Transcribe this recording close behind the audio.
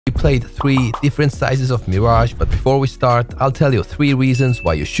We played 3 different sizes of Mirage, but before we start, I'll tell you 3 reasons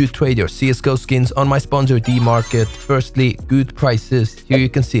why you should trade your CSGO skins on my sponsor D-Market. Firstly, good prices. Here you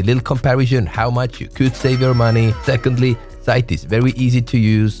can see a little comparison how much you could save your money. Secondly, site is very easy to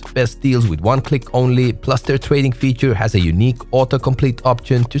use, best deals with one click only, plus their trading feature has a unique autocomplete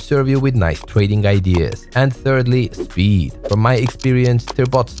option to serve you with nice trading ideas. And thirdly, speed. From my experience, their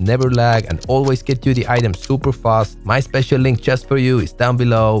bots never lag and always get you the items super fast. My special link just for you is down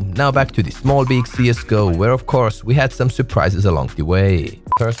below. Now back to the small big CSGO, where of course we had some surprises along the way.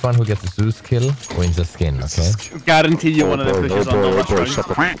 First one who gets a Zeus kill wins the skin, okay? Guarantee you one of the pushes on the last round. Shut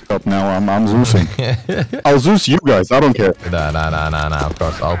the f up now, I'm Zeusing. I'll Zeus you guys, I don't care. Nah, of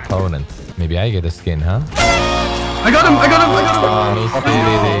course, our opponent. Maybe I get a skin, huh? I got him! I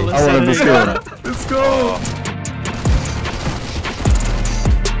wanted the skin. Let's go!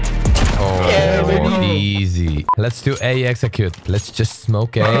 Oh, yeah, easy. Let's do A execute. Let's just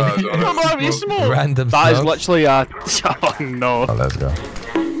smoke A. Come on, we smoke! Random That is smokes. literally a... Oh no. Oh, let's go.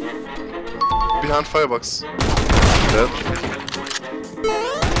 Behind firebox. Dead.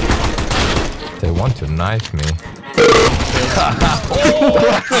 They want to knife me.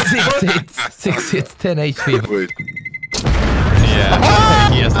 6 hits, 10 HP. Wait.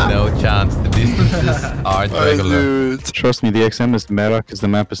 Yeah, he has no chance. The distances aren't regular. Trust me, the XM is the meta because the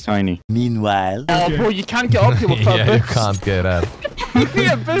map is tiny. Meanwhile... Oh bro, you can't get up here without Yeah, you boots. can't get up.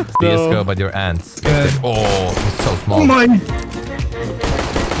 Yeah, boots. CSGO, but your ants. Oh, it's so small. Oh my!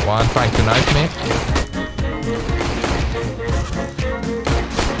 One trying to knife me.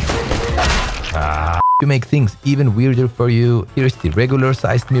 To make things even weirder for you, here's the regular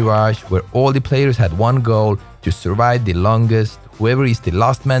sized Mirage, where all the players had one goal: to survive the longest. Whoever is the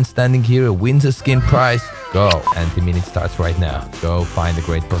last man standing here wins a skin prize. Go! And the minute starts right now. Go find a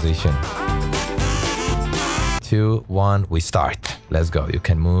great position. 2, 1, we start. Let's go. You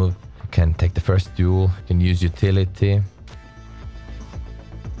can move. You can take the first duel. You can use utility.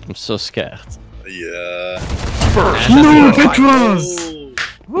 I'm so scared. Yeah. No, Petras!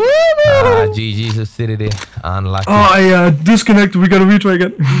 GG's acidity. Unlucky. Oh, I disconnected. We gotta retry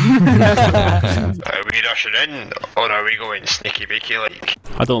again. Are we rushing in, or are we going sneaky beaky like?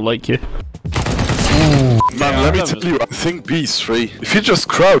 I don't like you. Man, let me tell you, I think B's free. If you just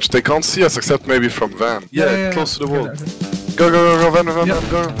crouch, they can't see us except maybe from Van. Yeah, close to the wall. Go, Van,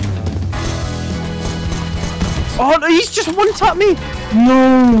 go. Oh, no, he's just one-tapped me!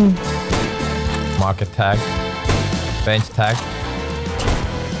 No! Market tag. Bench tag.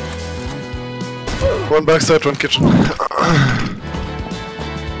 One backside, one kitchen.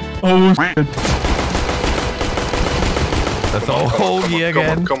 Oh shit. That's all Hoagie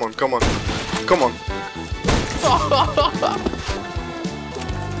again. Come on.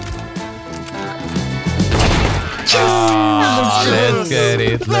 Let's get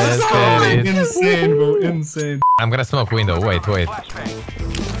it. Insane, bro. Insane. I'm gonna smoke window. Wait.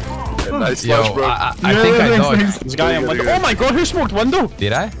 Nice Yo, flash, bro. I think I dodged. There's a guy in window. Oh my god, who smoked window?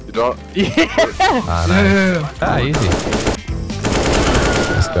 Did I? You don't. Ah, nice. Easy.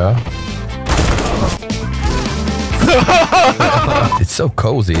 Let's go. It's so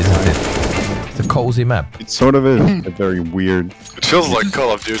cozy, isn't it? It's a cozy map. It sort of is, but very weird. It feels like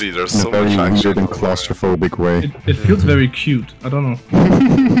Call of Duty, there's In a so very much weird action. and claustrophobic way. It feels very cute. I don't know.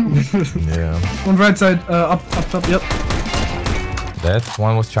 Yeah. On right side, up top, yep. That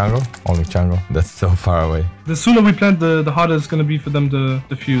one was jungle. Only jungle. That's so far away. The sooner we plant, the harder it's gonna be for them to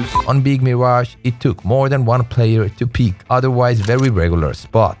defuse. On Big Mirage, it took more than one player to peek. Otherwise, very regular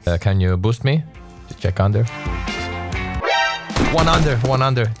spot. Can you boost me? To check under. One under.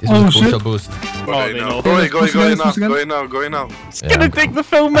 This was a crucial boost. Okay, they now. know. Go in now. It's gonna take the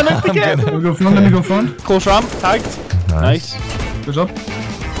full minute to get. Let me go front, let me go front. Close ramp, tagged. Nice. Good job.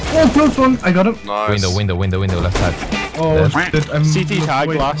 Oh, close one. I got him. Nice. Window, left side. Oh shit, I'm CT tag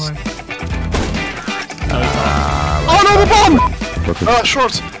way last. behind. Oh no, the bomb! Ah,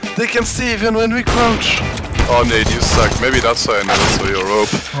 short. They can see even when we crouch. Oh, Nade, you suck. Maybe that's why I never saw your rope.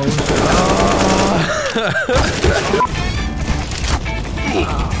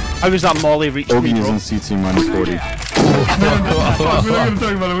 How was that molly reached me, Ogie is bro? in CT minus 40.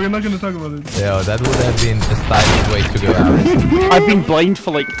 We're not gonna talk about it. Yo, that would have been a stylish way to go out. I've been blind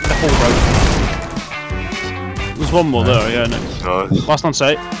for like the whole round. There's one more there, yeah, nice. Nice. Last on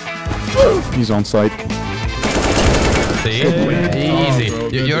site. He's on site. See? Easy.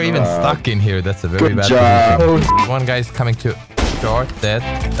 You're even stuck in here. That's a very Good bad job. position. One guy's coming to short, dead.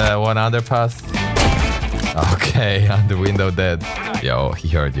 One underpass. Okay, on the window, dead. Yo, he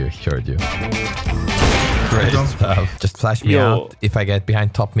heard you. Great stuff. Just flash me out. If I get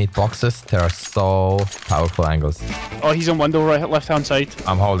behind top mid boxes, there are so powerful angles. Oh, he's on window, right, left-hand side.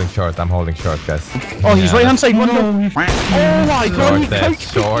 I'm holding short, guys. Oh, he's right-hand side window. Oh my god,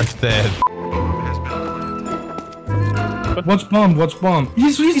 Shorted. Watch bomb.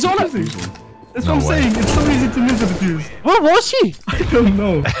 He's on it. That's what I'm saying. It's so easy to miss the defuse. Where was he? I don't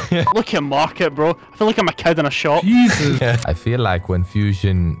know. Look at market, bro. I feel like I'm a kid in a shop. Jesus. I feel like when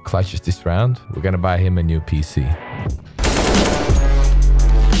Fusion clutches this round, we're gonna buy him a new PC.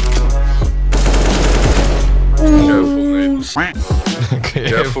 Careful, Nate.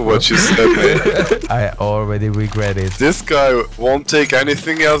 Careful what you said, mate. I already regret it. This guy won't take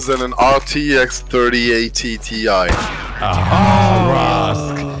anything else than an RTX 3080 Ti.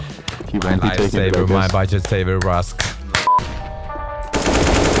 Rusk. He won't be taking it, My budget saver, Rusk.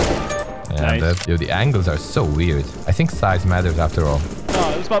 Nice. Yo, the angles are so weird. I think size matters after all.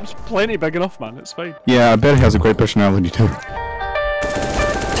 No, this map's plenty big enough, man. It's fine. Yeah, I bet he has a great personality too.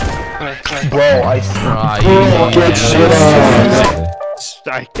 Bro, I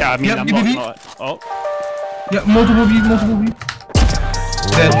mean, I'm not. Oh. Yeah, multiple B.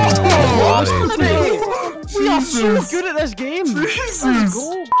 Dead. What is this? We are so good at this game. Let's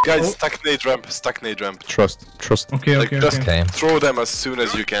go. Guys, stack nade ramp. Trust. Okay, Like, just okay. throw them as soon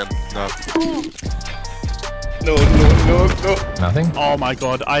as you can. No. Nothing? Oh my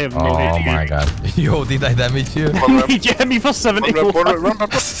god, I have no Oh idea. my god. Yo, did I damage you? He hit me for 70.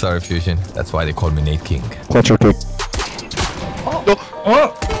 Sorry, Fusion. That's why they call me NadeKing. Clutch or quick.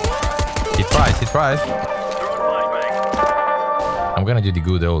 Oh! He tries. I'm gonna do the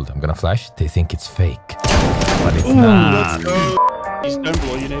good old. I'm gonna flash. They think it's fake. But it's not. He's down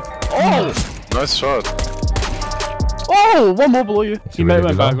below you, Nate. Oh! Nice shot. Oh! One more below you. He might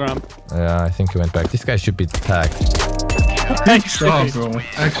really went back ramp. Yeah, I think he went back. This guy should be tagged. Good job, bro.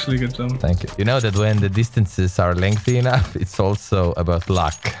 Actually, good job. Thank you. You know that when the distances are lengthy enough, it's also about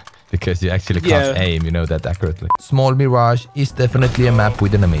luck. Because you actually can't aim, you know that accurately. Small Mirage is definitely a map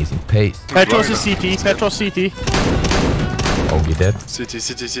with an amazing pace. Petros is CT. Petros CT. Ogie dead.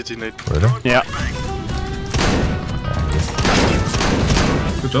 City, Nate. Really? Yeah.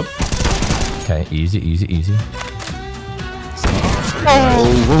 Good job. Okay, easy.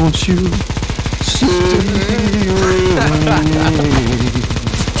 Oh, won't you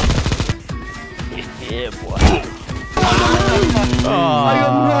Yeah, boy.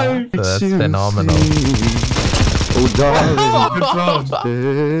 That's phenomenal. Oh, Good job.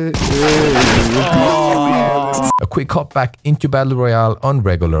 A quick hop back into Battle Royale on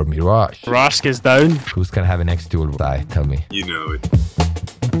regular Mirage. Rask is down. Who's gonna have an next duel die? Tell me. You know it.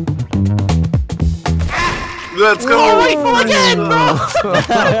 Let's go!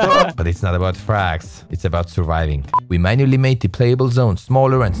 But it's not about frags, it's about surviving. We manually made the playable zone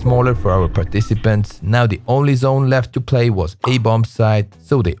smaller and smaller for our participants. Now the only zone left to play was A bomb site,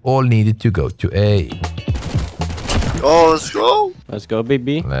 so they all needed to go to A. Oh, let's go! Let's go,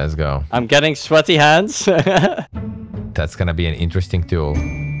 baby. Let's go. I'm getting sweaty hands. That's gonna be an interesting duel.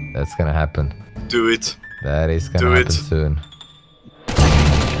 That's gonna happen. Do it. That is gonna happen soon.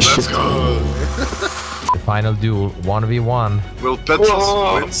 Let's go! The final duel, 1v1. Will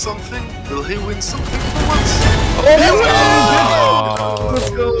Petros win something? Will he win something for once?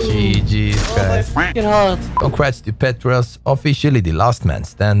 GG's, guys. Fucking hard. Congrats to Petros, officially the last man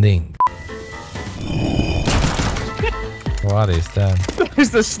standing. What is that? It's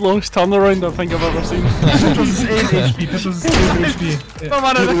the slowest turnaround I think I've ever seen. Petros is 8 HP. Petros is 8 HP. No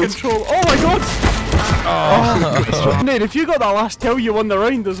man, out of control. Oh my god! Oh. Nate, if you got that last kill, you won the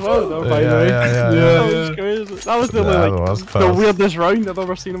round as well, though, by the way. That was crazy. That was the, the weirdest round I've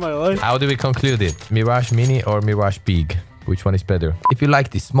ever seen in my life. How do we conclude it? Mirage Mini or Mirage Big? Which one is better? If you like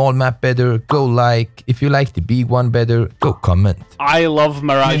the small map better, go like. If you like the big one better, go comment. I love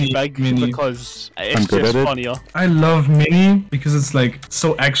Mirage Mini. because it's just funnier. I love Mini because it's like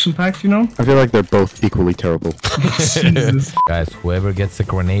so action-packed, you know? I feel like they're both equally terrible. Jesus. Guys, whoever gets a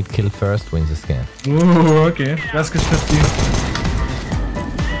grenade kill first wins the scan. Ooh, okay. That's good 50.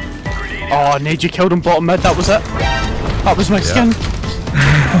 Oh, Nade, you killed him bottom mid, that was it. That was my skin.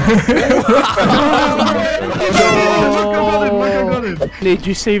 Nade,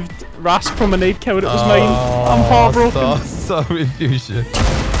 you saved Rask from a nade kill, it was mine. I'm heartbroken. Sorry, Fusion.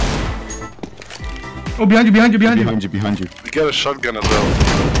 Oh, behind you. Behind you. We got a shotgun as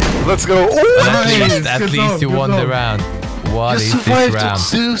well. Let's go! At least you won the round. What is this round?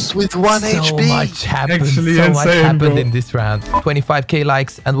 Zeus with 1 HP. Much happened. Actually So much insane, happened bro. in this round. 25k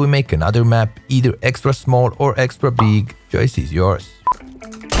likes and we make another map, either extra small or extra big. Choice is yours.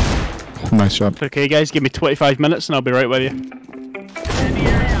 Nice shot. Okay guys, give me 25 minutes and I'll be right with you.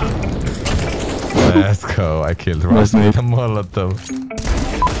 Let's go. I killed Ross with a Molotov.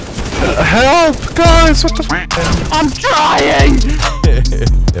 Help, guys! What the f? I'm trying!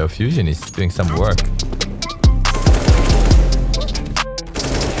 Yo, Fusion is doing some work.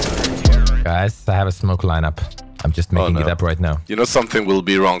 Guys, I have a smoke lineup. I'm just making it up right now. You know something will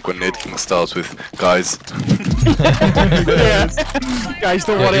be wrong when NadeKing starts with guys. Yes. Guys,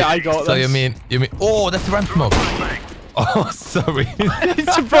 don't worry, I got so this. you mean? Oh, that's ramp smoke. Oh, sorry.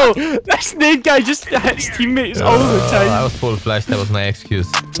 Bro, this Nade guy just hits teammates all the time. I was full flash. That was my excuse.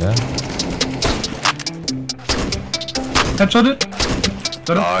 Yeah. Headshot it.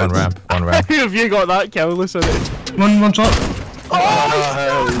 Got it. One ramp. One ramp. Who have you got that kill? Listen. One shot.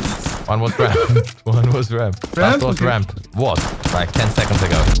 One was ramp. One was ramp. Last was Okay. ramp. What? Like 10 seconds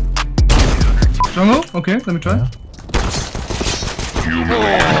ago. Jungle. Okay, let me try. Yeah.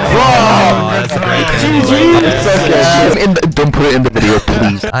 That's great. Don't put it in the video,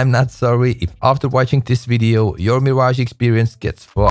 please. I'm not sorry if after watching this video, your Mirage experience gets fucked.